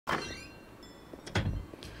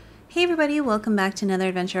Hey everybody, welcome back to another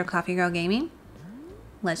adventure of Coffee Girl Gaming.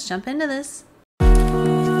 Let's jump into this.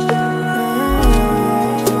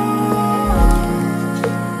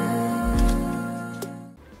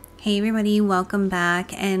 Hey everybody, welcome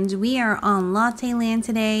back, and we are on Latte Land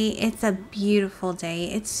today. It's a beautiful day.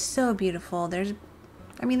 It's so beautiful. There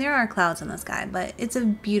are clouds in the sky, but it's a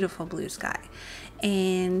beautiful blue sky.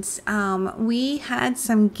 And we had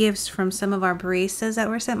some gifts from some of our baristas that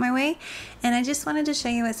were sent my way, and I just wanted to show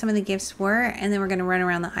you what some of the gifts were, and then we're going to run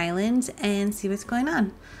around the island and see what's going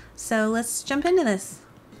on. So let's jump into this.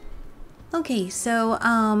 Okay, so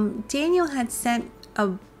Daniel had sent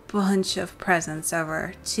a bunch of presents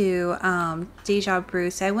over to Deja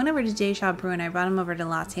Brew. So I went over to Deja Brew and I brought them over to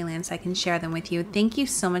Latte Land so I can share them with you. Thank you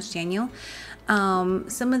so much, Daniel.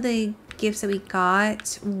 Some of the gifts that we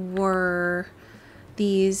got were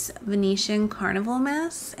these Venetian carnival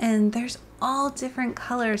masks, and there's all different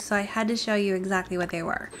colors, so I had to show you exactly what they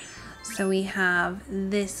were. So we have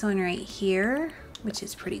this one right here, which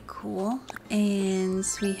is pretty cool, and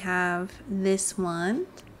we have this one.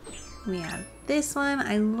 We have this one.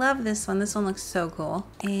 I love this one. This one looks so cool.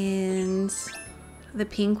 And the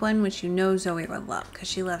pink one, which you know Zoe would love because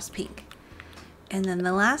she loves pink. And then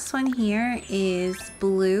the last one here is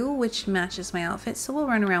blue, which matches my outfit. So we'll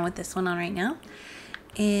run around with this one on right now.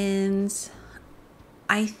 And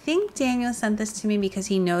I think Daniel sent this to me because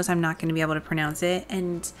he knows I'm not going to be able to pronounce it.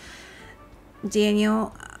 And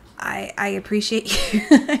Daniel, I appreciate you.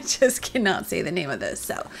 I just cannot say the name of this.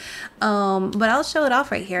 So, but I'll show it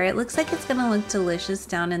off right here. It looks like it's going to look delicious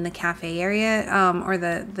down in the cafe area, or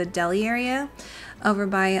the deli area over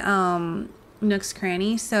by Nook's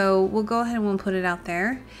Cranny. So we'll go ahead and we'll put it out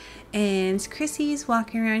there. And Chrissy's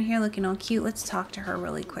walking around here looking all cute. Let's talk to her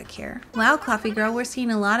really quick here. Wow, Coffee Girl, we're seeing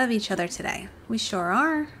a lot of each other today. We sure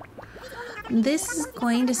are. This is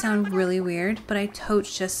going to sound really weird, but I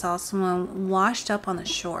totes just saw someone washed up on the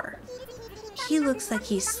shore. He looks like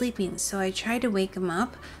he's sleeping, so I tried to wake him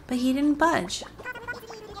up, but he didn't budge.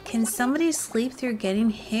 Can somebody sleep through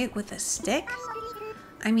getting hit with a stick?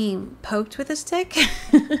 I mean, poked with a stick?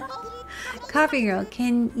 Coffee Girl,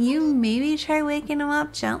 can you maybe try waking him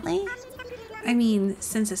up gently? I mean,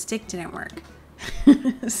 since a stick didn't work.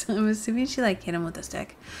 So I'm assuming she hit him with a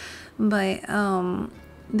stick. But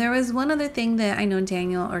there was one other thing that I know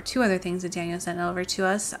Daniel, or two other things that Daniel sent over to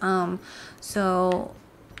us. So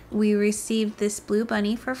we received this blue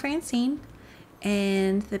bunny for Francine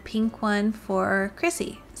and the pink one for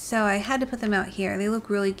Chrissy. So I had to put them out here. They look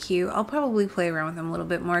really cute. I'll probably play around with them a little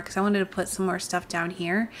bit more because I wanted to put some more stuff down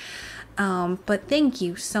here. But thank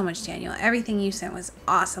you so much, Daniel. Everything you sent was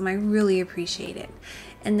awesome. I really appreciate it.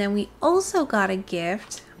 And then we also got a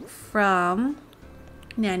gift from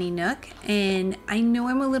Nanny Nook, and I know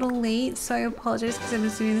I'm a little late, so I apologize because I'm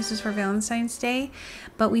assuming this is for Valentine's Day,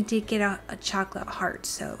 but we did get a chocolate heart,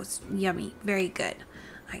 so it's yummy, very good.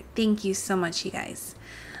 All right, thank you so much, you guys.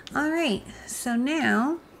 All right, so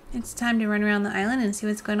now it's time to run around the island and see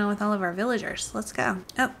what's going on with all of our villagers. Let's go.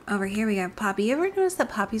 Oh, over here we got Poppy. You ever notice that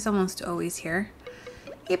Poppy's almost always here?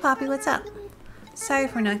 Hey Poppy, what's up? Sorry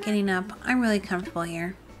for not getting up. I'm really comfortable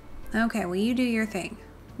here. Okay, well you do your thing.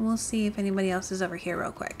 We'll see if anybody else is over here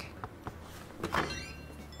real quick.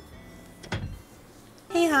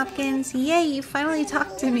 Hey Hopkins, yay, you finally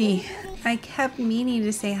talked to me. I kept meaning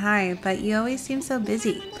to say hi, but you always seem so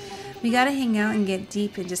busy. We gotta hang out and get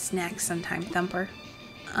deep into snacks sometime, Thumper.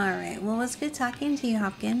 Alright, well it was good talking to you,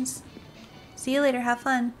 Hopkins. See you later, have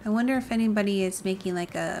fun. I wonder if anybody is making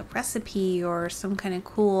like a recipe or some kind of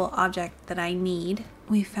cool object that I need.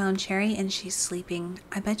 We found Cherry and she's sleeping.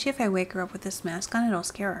 I bet you if I wake her up with this mask on, it'll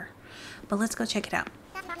scare her. But let's go check it out.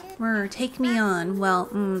 Take me on.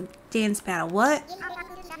 Well, dance battle. What?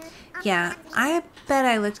 Yeah, I bet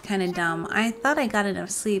I looked kind of dumb. I thought I got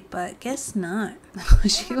enough sleep, but guess not.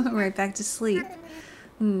 She went right back to sleep.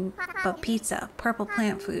 But pizza, purple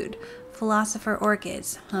plant food, philosopher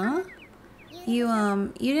orchids, huh?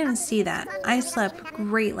 You didn't see that. I slept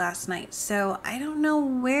great last night, so I don't know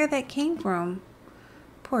where that came from.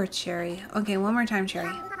 Poor Cherry. Okay, one more time,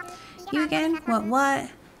 Cherry. You again?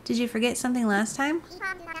 What? Did you forget something last time?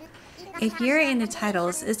 If you're into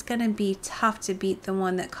titles, it's gonna be tough to beat the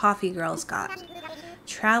one that Coffee Girl's got.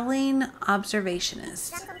 Traveling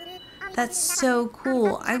Observationist. That's so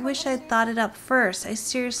cool. I wish I'd thought it up first. I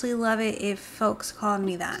seriously love it if folks called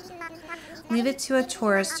me that. Leave it to a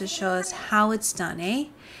tourist to show us how it's done, eh?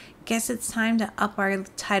 Guess it's time to up our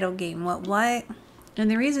title game. What?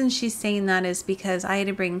 And the reason she's saying that is because I had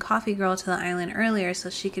to bring Coffee Girl to the island earlier so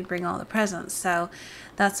she could bring all the presents. So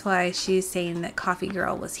that's why she's saying that Coffee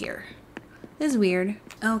Girl was here. It's weird.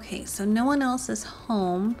 Okay, so no one else is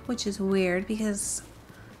home, which is weird because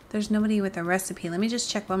There's nobody with a recipe. Let me just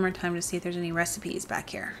check one more time to see if there's any recipes back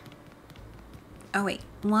here. Oh wait,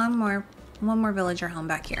 one more villager home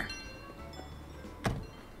back here.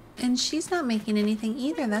 And she's not making anything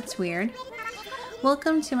either. That's weird.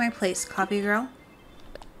 Welcome to my place, coffee girl.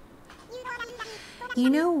 You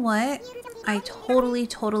know what I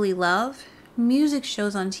totally love? Music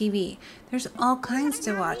shows on TV. There's all kinds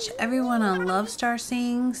to watch. Everyone on Love Star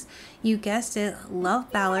sings. You guessed it,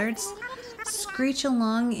 love ballads. Screech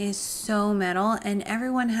Along is so metal, and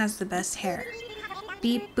everyone has the best hair.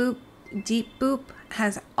 Beep Boop, Deep Boop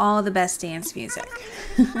has all the best dance music.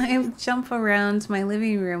 I jump around my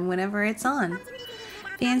living room whenever it's on.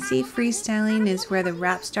 Fancy freestyling is where the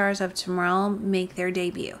rap stars of tomorrow make their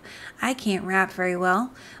debut. I can't rap very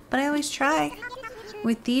well, but I always try.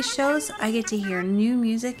 With these shows, I get to hear new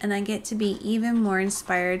music and I get to be even more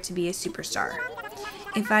inspired to be a superstar.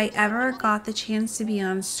 If I ever got the chance to be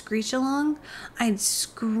on Screech Along, I'd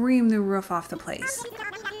scream the roof off the place.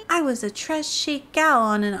 I was a trashy gal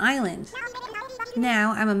on an island.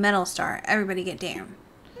 Now I'm a metal star. Everybody get down.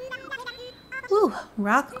 Woo,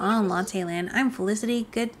 rock on, Latte Land. I'm Felicity.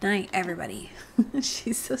 Good night, everybody.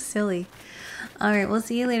 She's so silly. All right, we'll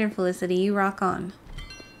see you later, Felicity. You rock on.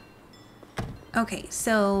 Okay,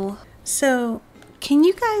 so can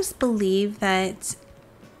you guys believe that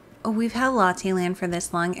we've had Latte Land for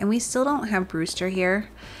this long and we still don't have Brewster here?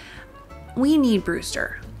 We need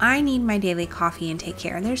Brewster. I need my daily coffee intake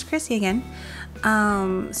here. There's Chrissy again.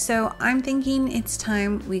 So I'm thinking it's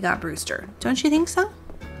time we got Brewster. Don't you think so?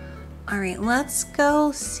 All right, let's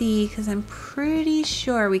go see, because I'm pretty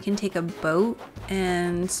sure we can take a boat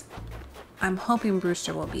and I'm hoping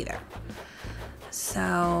Brewster will be there.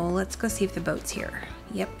 So let's go see if the boat's here.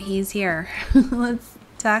 Yep, he's here. Let's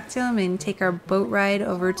talk to him and take our boat ride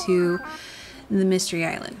over to the Mystery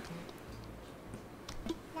Island.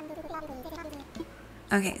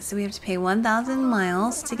 Okay, so we have to pay 1,000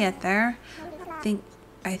 miles to get there.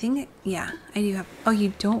 I think, yeah, I do have, oh,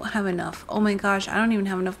 you don't have enough. Oh my gosh, I don't even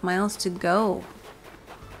have enough miles to go.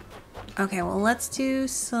 Okay, well, let's do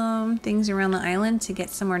some things around the island to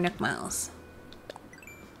get some more Nook miles.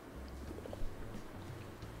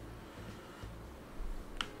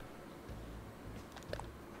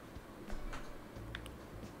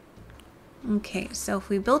 Okay, so if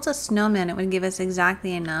we built a snowman, it would give us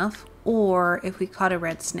exactly enough, or if we caught a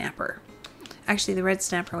red snapper. Actually, the red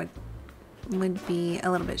snapper would be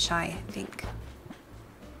a little bit shy, I think.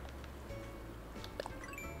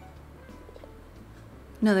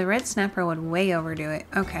 No, the red snapper would way overdo it.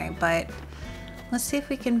 Okay, but let's see if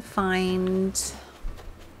we can find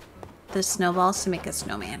the snowballs to make a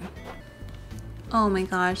snowman. Oh my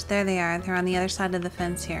gosh, there they are. They're on the other side of the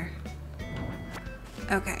fence here.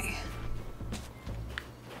 Okay.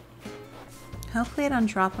 Hopefully I don't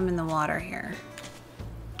drop them in the water here.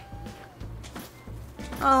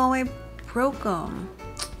 Oh, I broke them.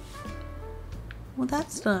 Well,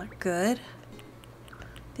 that's not good.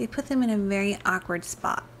 They put them in a very awkward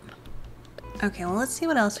spot. Okay, well, let's see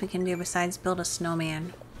what else we can do besides build a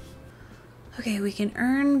snowman. Okay, we can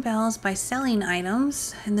earn bells by selling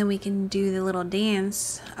items, and then we can do the little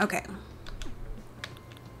dance. Okay.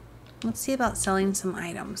 Let's see about selling some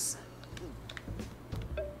items.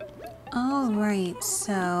 Alright,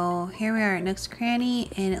 so here we are at Nook's Cranny,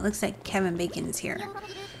 and it looks like Kevin Bacon's here.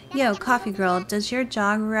 Yo, coffee girl, does your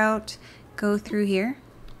jog route go through here?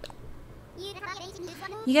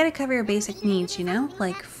 You gotta cover your basic needs, you know?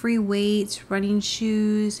 Like free weights, running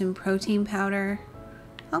shoes, and protein powder.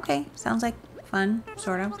 Okay, sounds like fun,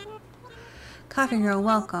 sort of. Coffee girl,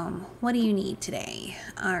 welcome. What do you need today?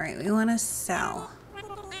 Alright, we want to sell.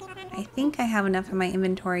 I think I have enough in my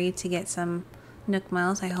inventory to get some Nook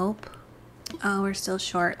miles, I hope. Oh, we're still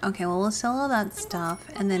short. Okay, well, we'll sell all that stuff,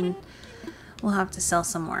 and then we'll have to sell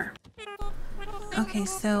some more. Okay,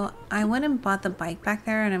 so I went and bought the bike back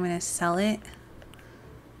there, and I'm going to sell it.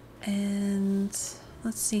 And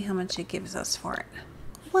let's see how much it gives us for it.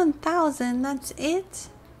 1,000, that's it?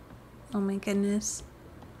 Oh my goodness.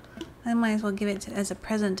 I might as well give it as a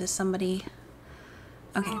present to somebody.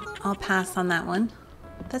 Okay, I'll pass on that one.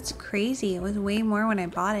 That's crazy. It was way more when I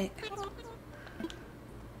bought it.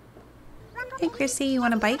 Hey Chrissy, you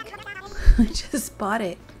want a bike? I just bought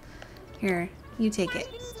it. Here, you take it.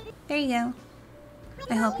 There you go.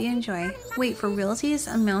 I hope you enjoy. Wait, for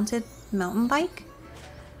realties, a mounted mountain bike?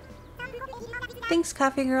 Thanks,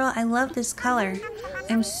 coffee girl. I love this color.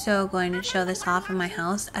 I'm so going to show this off in my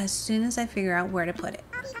house as soon as I figure out where to put it.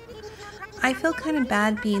 I feel kind of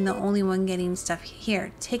bad being the only one getting stuff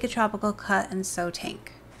here. Take a tropical cut and sew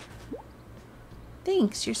tank.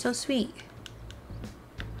 Thanks, you're so sweet.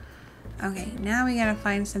 Okay, now we gotta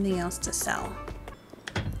find something else to sell.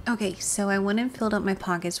 Okay, so I went and filled up my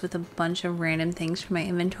pockets with a bunch of random things from my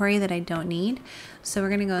inventory that I don't need. So we're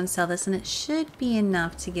gonna go and sell this, and it should be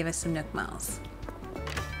enough to give us some Nook Miles.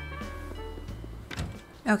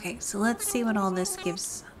 Okay, so let's see what all this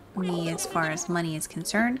gives me as far as money is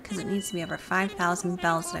concerned, because it needs to be over 5,000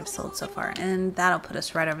 bells that I've sold so far, and that'll put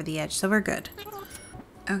us right over the edge, so we're good.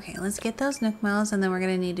 Okay, let's get those Nook Miles, and then we're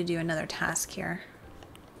gonna need to do another task here.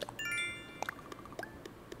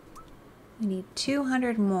 We need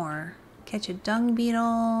 200 more. Catch a dung beetle,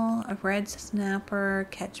 a red snapper,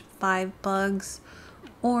 catch 5 bugs,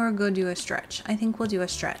 or go do a stretch. I think we'll do a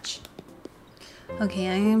stretch. Okay,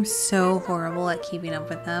 I am so horrible at keeping up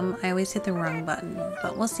with them. I always hit the wrong button,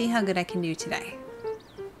 but we'll see how good I can do today.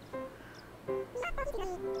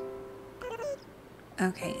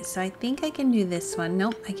 Okay, so I think I can do this one.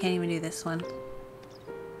 Nope, I can't even do this one.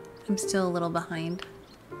 I'm still a little behind.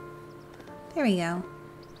 There we go.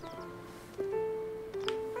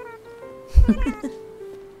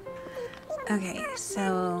 Okay,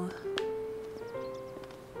 so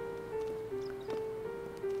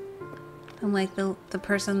I'm like the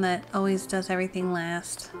person that always does everything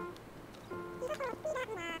last.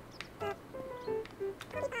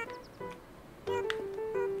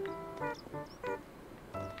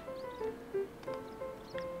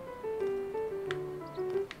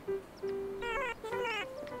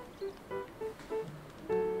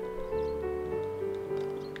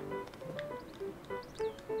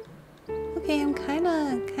 Okay, I'm kind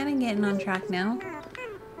of getting on track now.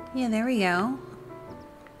 Yeah, there we go.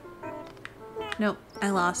 Nope, I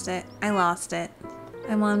lost it. I lost it.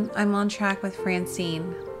 I'm on track with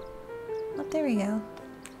Francine. Oh, there we go.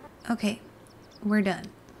 Okay, we're done.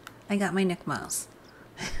 I got my Nook Miles.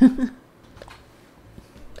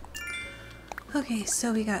 Okay,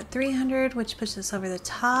 so we got 300, which puts us over the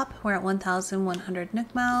top. We're at 1,100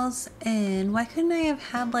 Nook Miles. And why couldn't I have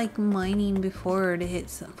had like mining before to hit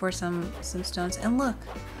for some stones? And look,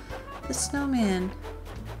 the snowman.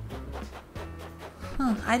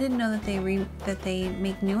 Huh, I didn't know that they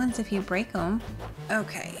make new ones if you break them.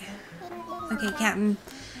 Okay. Okay, Captain,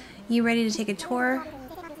 you ready to take a tour?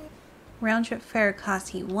 Round trip fare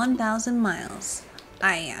costs you 1,000 miles.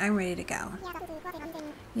 I'm ready to go.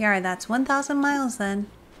 Yeah, that's 1,000 miles then.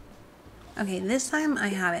 Okay, this time I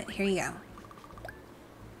have it. Here you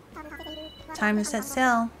go. Time to set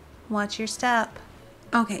sail. Watch your step.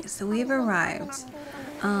 Okay, so we've arrived.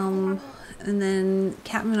 And then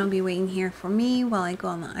Captain will be waiting here for me while I go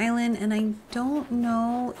on the island. And I don't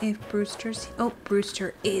know if Brewster's... Oh,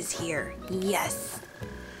 Brewster is here. Yes.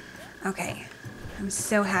 Okay. I'm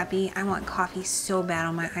so happy. I want coffee so bad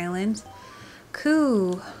on my island.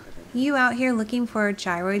 Cool. You out here looking for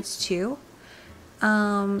gyroids too?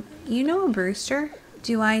 You know a Brewster?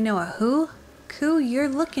 Do I know a who? Coo, you're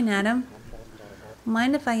looking at him.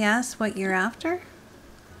 Mind if I ask what you're after?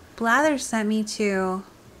 Blather sent me to...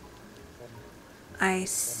 I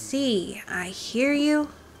see. I hear you.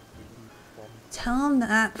 Tell him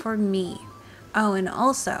that for me. Oh, and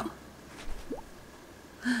also...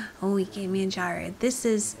 Oh, he gave me a gyroid. This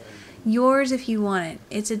is yours if you want it.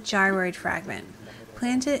 It's a gyroid fragment.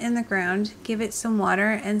 Plant it in the ground, give it some water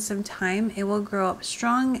and some time. It will grow up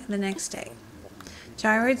strong the next day.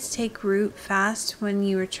 Gyroids take root fast when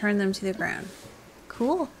you return them to the ground.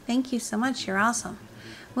 Cool. Thank you so much. You're awesome.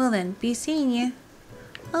 Well then, be seeing you.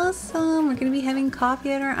 Awesome. We're going to be having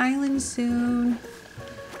coffee at our island soon.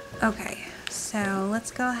 Okay, so let's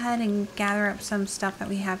go ahead and gather up some stuff that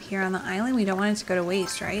we have here on the island. We don't want it to go to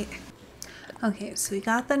waste, right? Okay, so we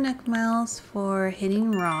got the Nook Miles for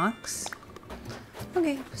hitting rocks.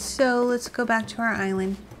 Okay, so let's go back to our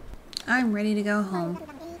island. I'm ready to go home.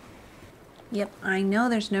 Yep, I know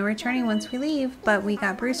there's no returning once we leave, but we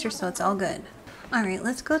got Brewster, so it's all good. Alright,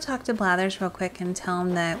 let's go talk to Blathers real quick and tell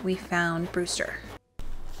him that we found Brewster.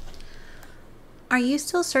 Are you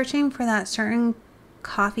still searching for that certain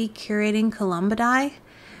coffee curating Columbidie?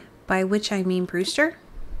 By which I mean Brewster?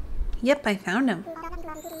 Yep, I found him.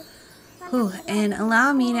 Ooh, and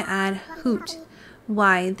allow me to add hoot.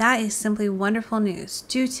 Why, that is simply wonderful news.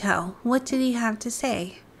 Do tell. What did he have to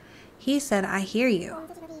say? He said, I hear you.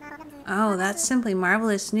 Oh, that's simply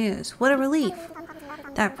marvelous news. What a relief.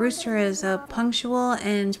 That Brewster is a punctual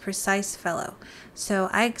and precise fellow, so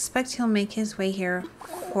I expect he'll make his way here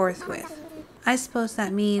forthwith. I suppose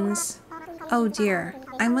that means... Oh dear,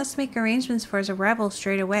 I must make arrangements for his arrival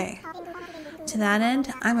straight away. To that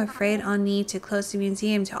end, I'm afraid I'll need to close the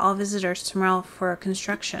museum to all visitors tomorrow for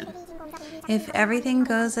construction. If everything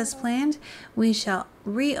goes as planned, we shall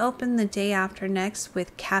reopen the day after next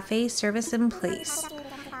with cafe service in place.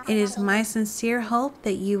 It is my sincere hope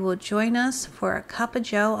that you will join us for a cup of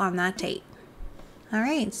joe on that date. All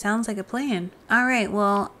right, sounds like a plan. All right,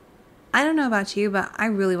 well, I don't know about you, but I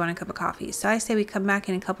really want a cup of coffee. So I say we come back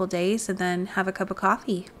in a couple days and then have a cup of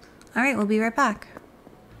coffee. All right, we'll be right back.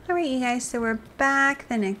 All right, you guys, so we're back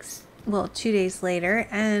the next, well, 2 days later,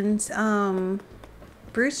 and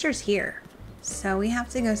Brewster's here. So we have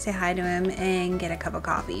to go say hi to him and get a cup of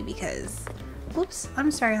coffee because, whoops,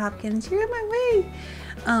 I'm sorry, Hopkins, you're in my way.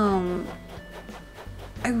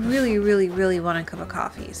 I really want a cup of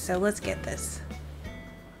coffee, so let's get this.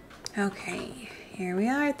 Okay, here we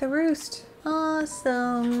are at the roost.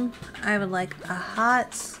 Awesome. I would like a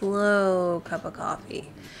hot, slow cup of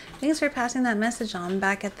coffee. Thanks for passing that message on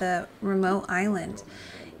back at the remote island.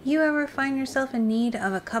 You ever find yourself in need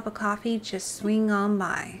of a cup of coffee, just swing on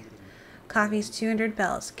by. Coffee's 200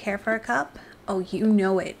 bells. Care for a cup? Oh, you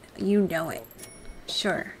know it. You know it.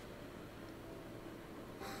 Sure.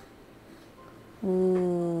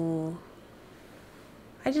 Ooh.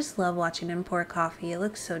 I just love watching him pour coffee. It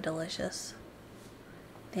looks so delicious.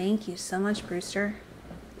 Thank you so much, Brewster.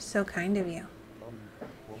 So kind of you.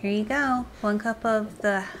 Here you go. 1 cup of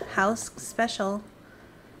the house special.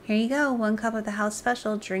 Here you go. 1 cup of the house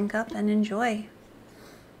special. Drink up and enjoy.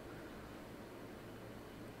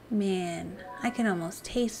 Man, I can almost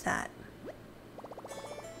taste that.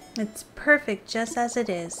 It's perfect just as it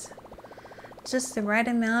is. Just the right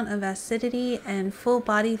amount of acidity and full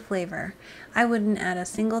body flavor. I wouldn't add a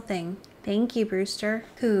single thing. Thank you, Brewster.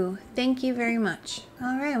 Cool. Thank you very much.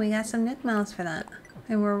 All right, we got some Nook Miles for that.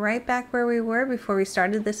 And we're right back where we were before we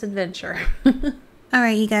started this adventure. All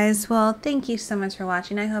right, you guys. Well, thank you so much for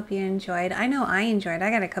watching. I hope you enjoyed. I know I enjoyed.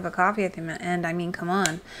 I got a cup of coffee at the end. I mean, come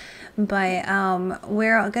on. But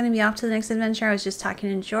we're going to be off to the next adventure. I was just talking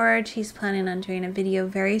to George. He's planning on doing a video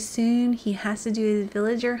very soon. He has to do his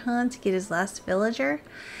villager hunt to get his last villager.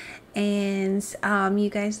 And you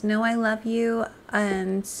guys know I love you.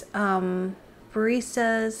 And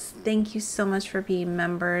baristas, thank you so much for being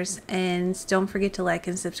members. And don't forget to like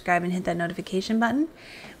and subscribe and hit that notification button.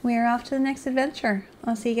 We are off to the next adventure.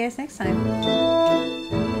 I'll see you guys next time.